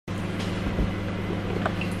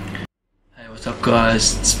What's up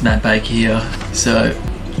guys, it's Matt Baker here. So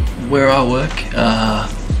where I work,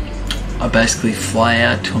 I basically fly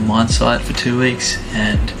out to a mine site for 2 weeks,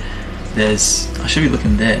 and I should be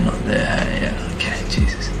looking there, not there. Hey, yeah, okay,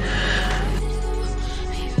 Jesus.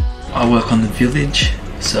 I work on the village,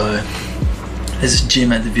 so there's a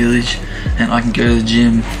gym at the village and I can go to the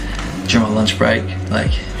gym during my lunch break.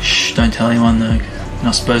 Like, shh, don't tell anyone though, you're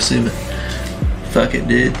not supposed to, but fuck it,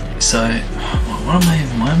 dude. So why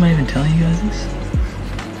am I even telling you guys this?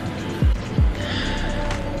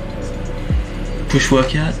 Push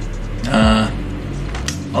workout. I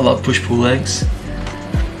love push-pull legs.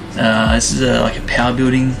 This is like a power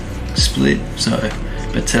building split. So,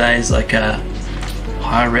 but today is like a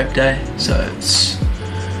high rep day. So it's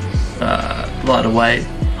lighter weight,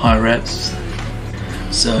 high reps.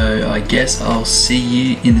 So I guess I'll see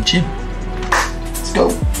you in the gym. Let's go.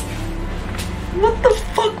 What the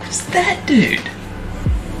fuck was that, dude?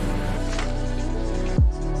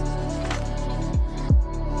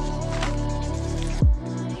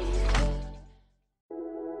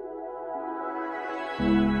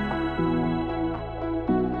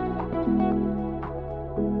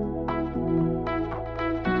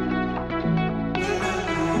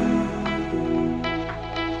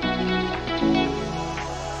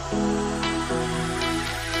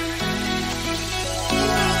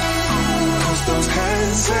 Those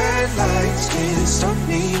hands and lights can't stop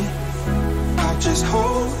me. I just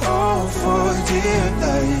hold on for dear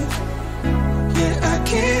life. Yeah, I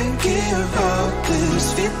can't give up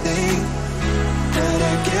this feeling that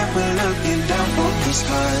I get when looking down from the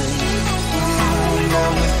sky. Now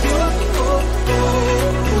with you,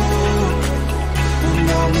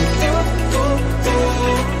 now with you,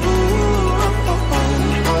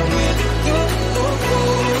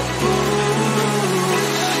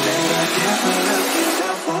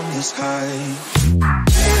 This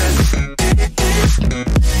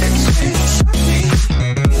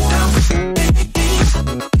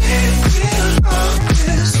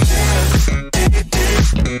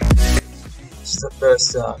is the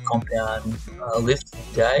first compound lift of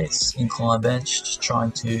the day. It's incline bench, just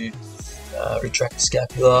trying to retract the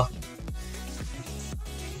scapula.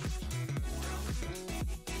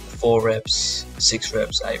 4 reps, 6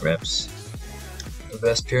 reps, 8 reps.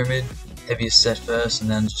 Reverse pyramid, heaviest set first and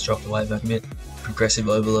then just drop the weight back a bit. Progressive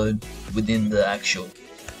overload within the actual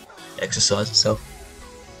exercise itself.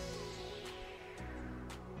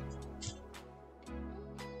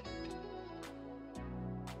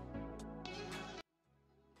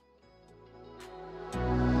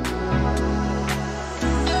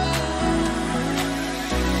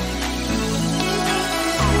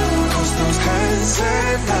 those hands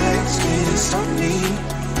and lights can't stop me.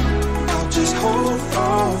 I'll just hold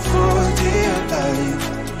on for dear life.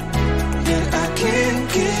 Yeah, I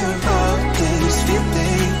can't give up this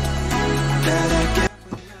feeling that I get.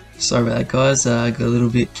 Sorry about that guys, I got a little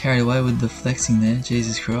bit carried away with the flexing there,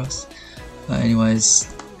 Jesus Christ.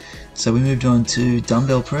 Anyways, so we moved on to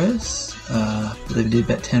dumbbell press. I believe we did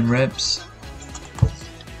about 10 reps.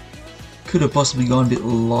 Could have possibly gone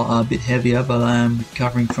a bit heavier, but I am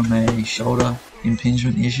recovering from a shoulder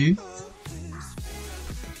impingement issue.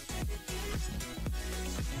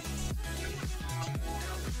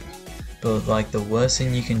 But like, the worst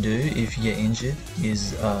thing you can do if you get injured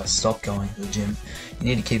is stop going to the gym. You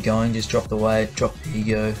need to keep going, just drop the weight, drop the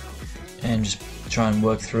ego, and just try and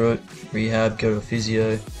work through it. Rehab, go to a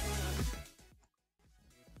physio.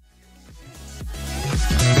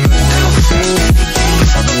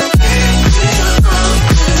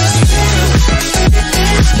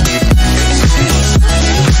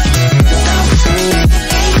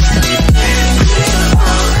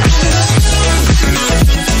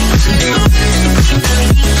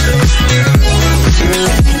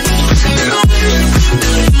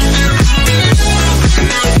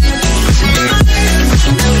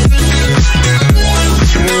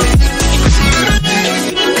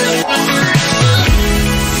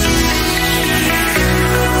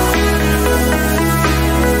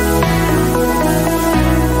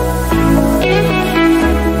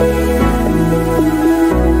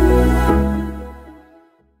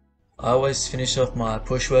 I always finish off my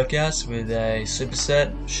push workouts with a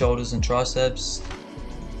superset, shoulders and triceps,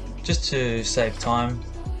 just to save time.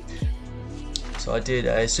 So I did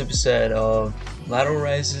a superset of lateral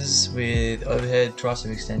raises with overhead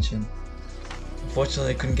tricep extension.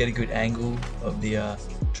 Unfortunately I couldn't get a good angle of the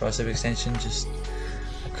tricep extension, just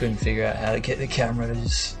I couldn't figure out how to get the camera to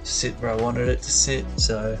just sit where I wanted it to sit,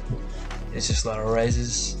 so it's just lateral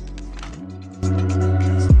raises.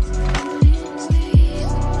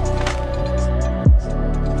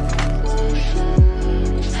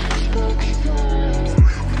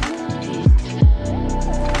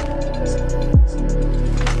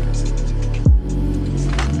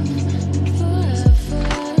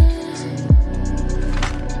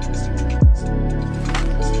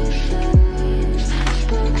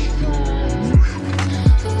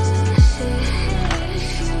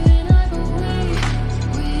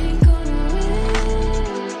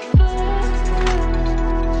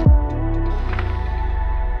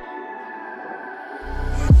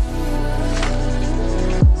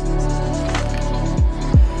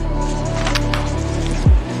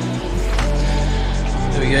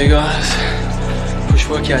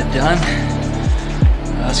 workout done.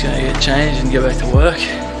 I was going to get changed and go back to work.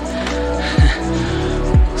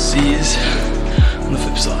 See you on the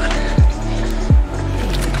flip side.